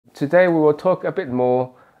today we will talk a bit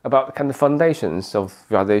more about the kind of foundations of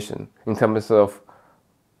visualization in terms of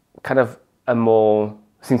kind of a more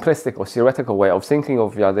simplistic or theoretical way of thinking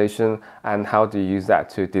of visualization and how to use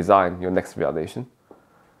that to design your next visualization.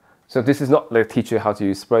 So this is not like teach you how to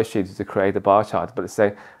use spreadsheets to create a bar chart, but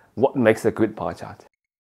say what makes a good bar chart.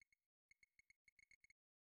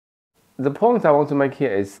 The point I want to make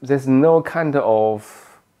here is there's no kind of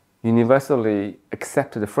universally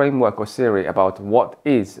accepted framework or theory about what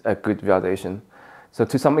is a good visualization. So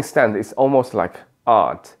to some extent, it's almost like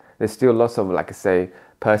art. There's still lots of, like I say,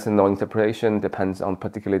 personal interpretation, depends on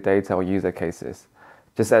particular data or user cases.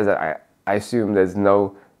 Just as I assume there's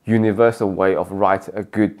no universal way of writing a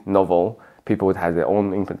good novel. People would have their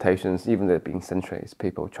own interpretations, even there being centuries,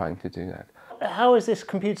 people trying to do that. How is this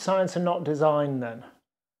computer science and not design then?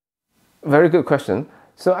 Very good question.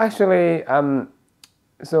 So actually,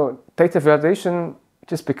 so data visualization,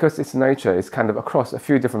 just because its nature is kind of across a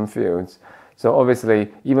few different fields. So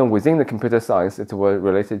obviously, even within the computer science, it was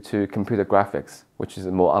related to computer graphics, which is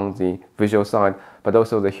more on the visual side, but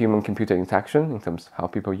also the human-computer interaction in terms of how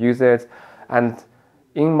people use it. And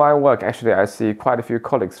in my work, actually, I see quite a few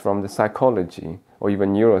colleagues from the psychology or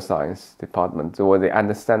even neuroscience department, where they're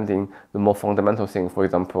understanding the more fundamental things. For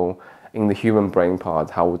example, in the human brain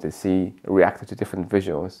part, how would they see react to different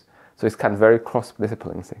visuals? So it's kind of very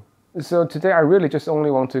cross-disciplinary thing. So today I really just only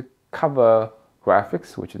want to cover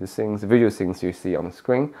graphics, which are the things, the visual things you see on the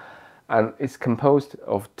screen. And it's composed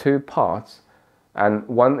of two parts. And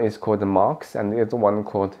one is called the marks and the other one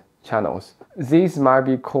called channels. These might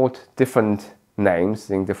be called different names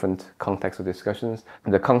in different contexts of discussions.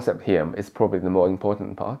 The concept here is probably the more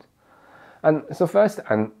important part. And so first,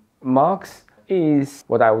 marks is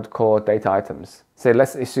what I would call data items. Say,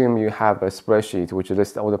 let's assume you have a spreadsheet which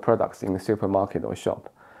lists all the products in the supermarket or shop.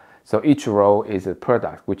 So each row is a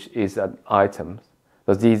product, which is an item.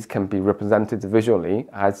 So these can be represented visually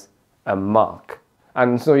as a mark.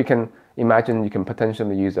 And so you can imagine you can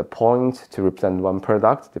potentially use a point to represent one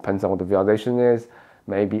product, depends on what the visualization is,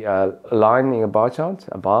 maybe a line in a bar chart,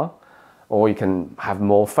 a bar, or you can have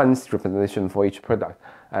more fancy representation for each product.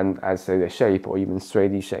 And as say the shape or even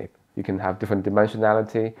 3D shape. You can have different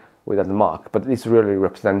dimensionality with a mark, but this really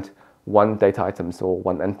represent one data items or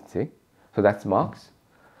one entity. So that's marks.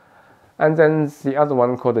 And then the other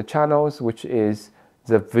one called the channels, which is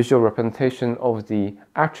the visual representation of the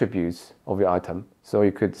attributes of the item. So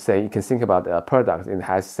you could say, you can think about a product. It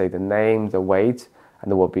has, say, the name, the weight,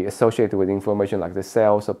 and it will be associated with information like the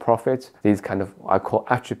sales or profit. These kind of, I call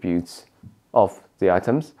attributes of the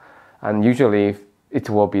items. And usually it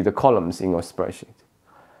will be the columns in your spreadsheet.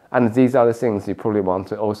 And these are the things you probably want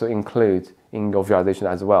to also include in your visualization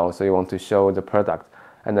as well. So you want to show the product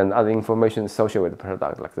and then other information associated with the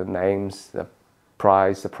product, like the names, the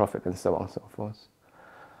price, the profit, and so on and so forth.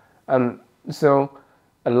 So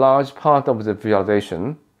a large part of the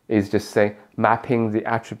visualization is just, say, mapping the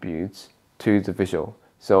attributes to the visual.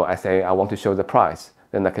 So I say I want to show the price,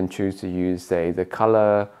 then I can choose to use, say, the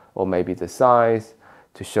color or maybe the size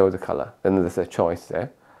to show the color. Then there's a choice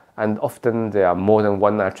there. And often there are more than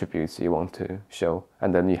one attribute you want to show,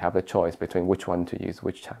 and then you have a choice between which one to use,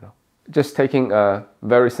 which channel. Just taking a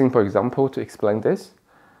very simple example to explain this.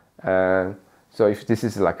 So if this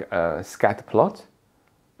is like a scatter plot,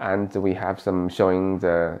 and we have some showing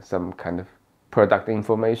some kind of product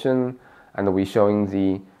information, and we're showing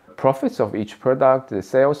the profits of each product, the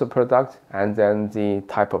sales of product, and then the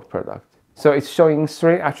type of product. So it's showing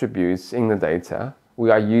three attributes in the data.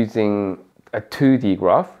 We are using a 2D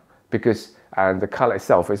graph, because the color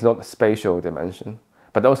itself is not a spatial dimension.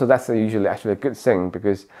 But also that's usually actually a good thing,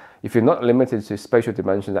 because if you're not limited to spatial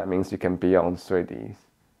dimension, that means you can be beyond 3D.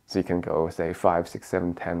 So you can go, say, 5, 6,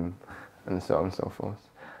 7, 10, and so on and so forth.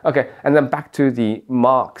 Okay, and then back to the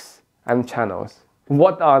marks and channels.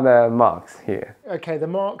 What are the marks here? Okay, the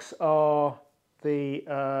marks are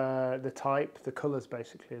the type, the colors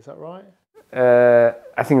basically, is that right?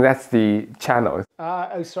 I think that's the channels.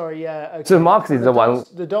 Oh, sorry, yeah. Okay. So marks is the one.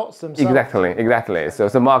 The dots themselves. Exactly. So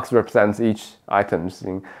the marks represents each items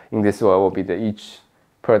in this one will be each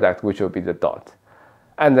product, which will be the dot.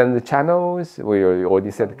 And then the channels, we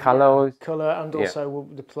already said colors. Yeah, color and also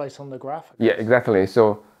the place on the graph. Yeah, exactly.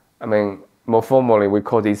 So, I mean, more formally, we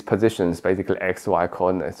call these positions basically X, Y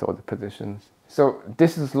coordinates or the positions. So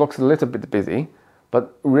this looks a little bit busy,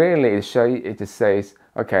 but really it just says,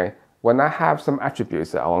 okay, when I have some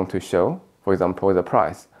attributes that I want to show, for example, the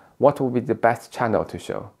price, what will be the best channel to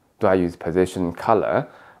show? Do I use position, color,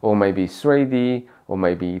 or maybe 3D, or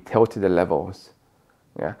maybe tilted levels?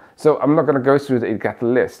 Yeah. So I'm not going to go through the exact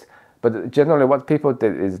list, but generally what people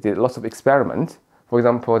did is did lots of experiments For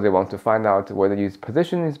example, they want to find out whether use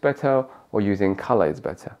position is better or using color is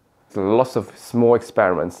better. So lots of small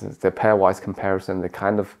experiments, the pairwise comparison, they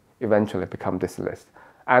kind of eventually become this list.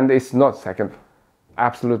 And it's not like an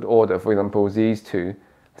absolute order. For example, these two,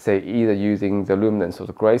 say either using the luminance or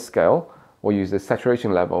the grayscale or use the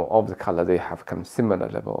saturation level of the color, they have kind of similar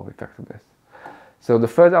level of effectiveness. So the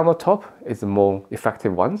further on the top is the more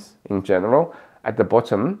effective ones in general. At the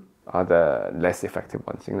bottom are the less effective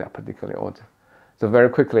ones in that particular order. So very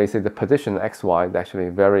quickly, say the position XY is actually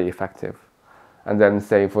very effective. And then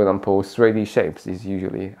say, for example, 3D shapes is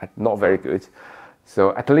usually not very good.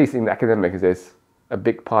 So at least in the academic, there's a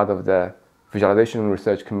big part of the visualization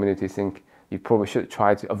research community think you probably should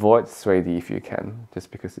try to avoid 3D if you can,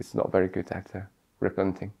 just because it's not very good at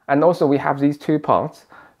representing. And also we have these two parts.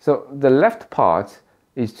 So the left part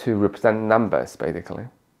is to represent numbers, basically.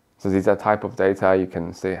 So these are type of data you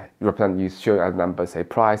can say represent, you show as numbers, say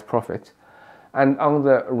price, profit. And on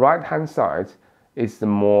the right-hand side is the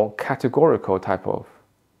more categorical type of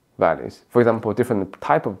values. For example, different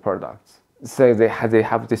type of products. Say they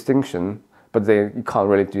have distinction, but you can't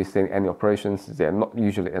really do any operations. They are not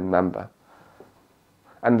usually a number.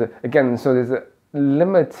 And again, so there's a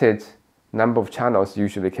limited number of channels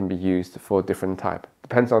usually can be used for different type.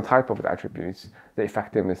 Depends on type of the attributes. The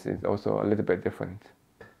effectiveness is also a little bit different.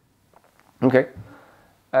 Okay.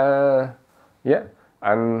 Yeah.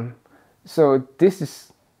 And so this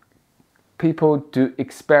is, people do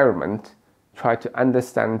experiment, try to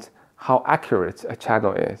understand how accurate a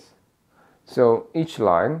channel is. So each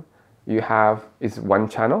line you have is one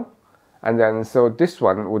channel, and then so this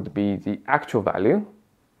one would be the actual value,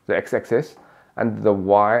 the x-axis, and the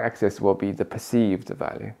y-axis will be the perceived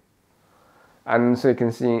value. And so you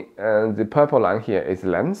can see the purple line here is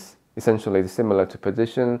length, essentially similar to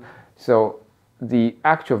position. So the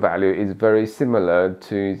actual value is very similar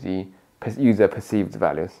to the user perceived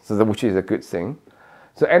values, so which is a good thing.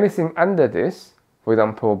 So anything under this, for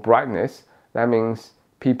example, brightness, that means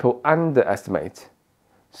people underestimate.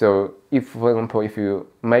 So if, for example, if you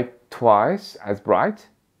make twice as bright,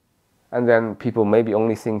 and then people maybe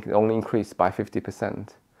only think it only increased by 50%.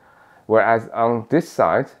 Whereas on this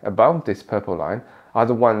side, above this purple line, are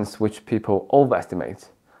the ones which people overestimate.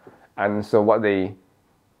 And so what they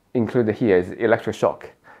included here is electric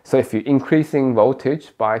shock. So if you're increasing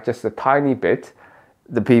voltage by just a tiny bit,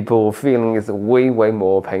 the people feeling is way, way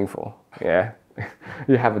more painful. Yeah,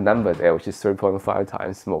 you have a number there which is 3.5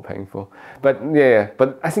 times more painful. But yeah,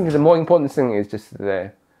 but I think the more important thing is just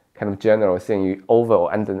the kind of general thing you over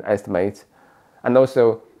or underestimate. And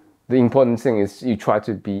also the important thing is you try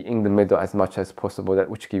to be in the middle as much as possible, that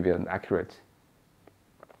which gives you an accurate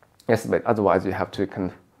estimate. Otherwise you have to kind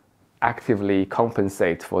of actively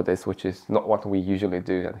compensate for this, which is not what we usually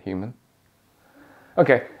do as human.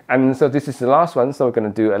 Okay, and so this is the last one. So we're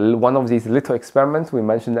going to do one of these little experiments we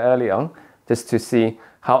mentioned earlier on, just to see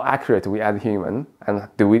how accurate we are as human, and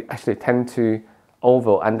do we actually tend to over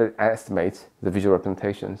or underestimate the visual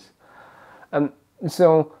representations.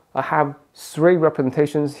 So I have 3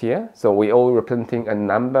 representations here. So we're all representing a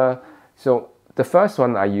number. So the first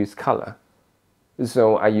one I use color.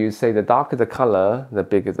 So I use, say, the darker the color, the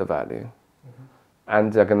bigger the value.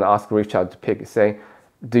 And I'm going to ask Richard to pick, say,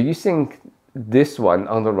 do you think this one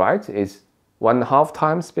on the right is 1.5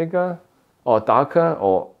 times bigger, or darker,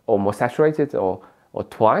 or more saturated, or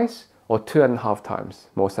twice, or 2.5 times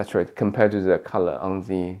more saturated compared to the color on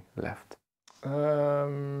the left?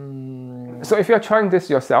 So if you're trying this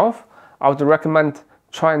yourself, I would recommend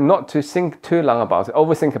trying not to think too long about it,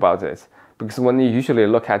 overthink about it. Because when you usually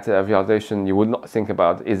look at a visualization, you would not think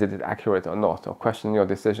about is it accurate or not, or question your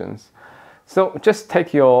decisions. So just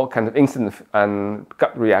take your kind of instant and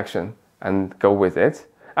gut reaction and go with it.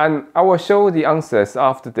 And I will show the answers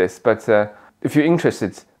after this, but if you're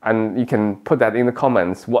interested, and you can put that in the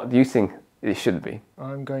comments, what do you think it should be?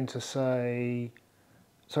 I'm going to say,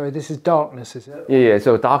 sorry, this is darkness, is it? Yeah,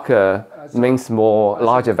 so darker means more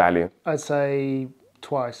larger value. I'd say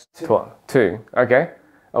twice. 2, okay.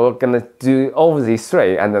 We're going to do all of these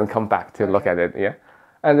 3 and then come back to look at it, yeah?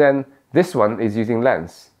 And then this one is using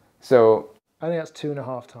length. So I think that's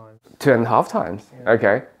 2.5 times. 2.5 times, yeah.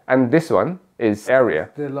 Okay. And this one is area.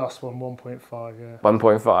 The last one, 1.5, yeah.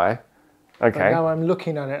 1.5, okay. But now I'm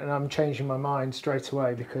looking at it and I'm changing my mind straight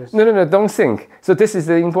away because... No, don't think. So this is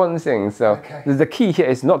the important thing. So okay. The key here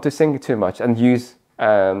is not to think too much and use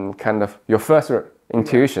kind of your first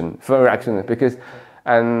intuition, first reaction, because...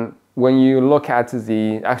 And when you look at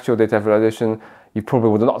the actual data visualization, you probably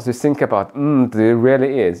would not just think about, there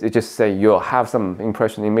really is. You just say you'll have some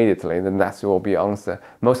impression immediately, then that will be your answer.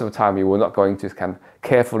 Most of the time, you will not going to kind of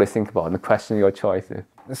carefully think about and question your choices.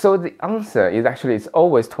 So the answer is actually it's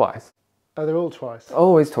always twice. Oh, they're all twice.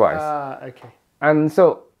 Always twice. Ah, okay. And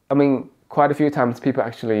so, I mean, quite a few times people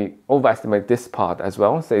actually overestimate this part as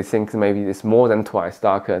well. So they think maybe it's more than twice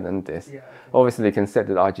darker than this. Yeah, okay. Obviously, you can set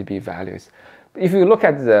the RGB values. But if you look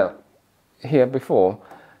at the here before,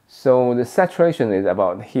 so the saturation is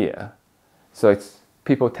about here. So it's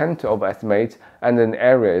people tend to overestimate, and then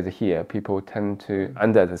area is here. People tend to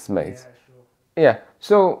underestimate. Yeah, sure. Yeah.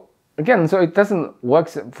 So again, so it doesn't work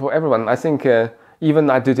for everyone. I think even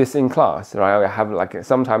I do this in class, right? I have like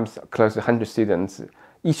sometimes close to 100 students.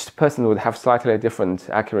 Each person would have slightly different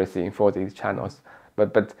accuracy for these channels.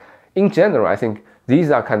 But in general, I think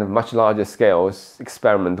these are kind of much larger scales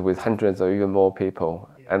experiment with hundreds or even more people,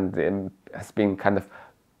 and it has been kind of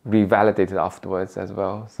revalidated afterwards as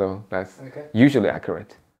well. So that's usually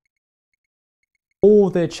accurate. All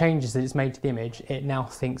the changes that it's made to the image, it now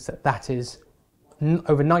thinks that that is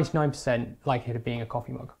over 99% likelihood of being a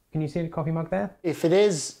coffee mug. Can you see the coffee mug there? If it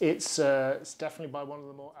is, it's definitely by one of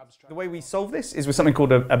the more abstract. The way we solve this is with something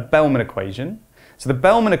called a Bellman equation. So the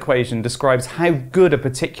Bellman equation describes how good a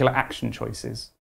particular action choice is.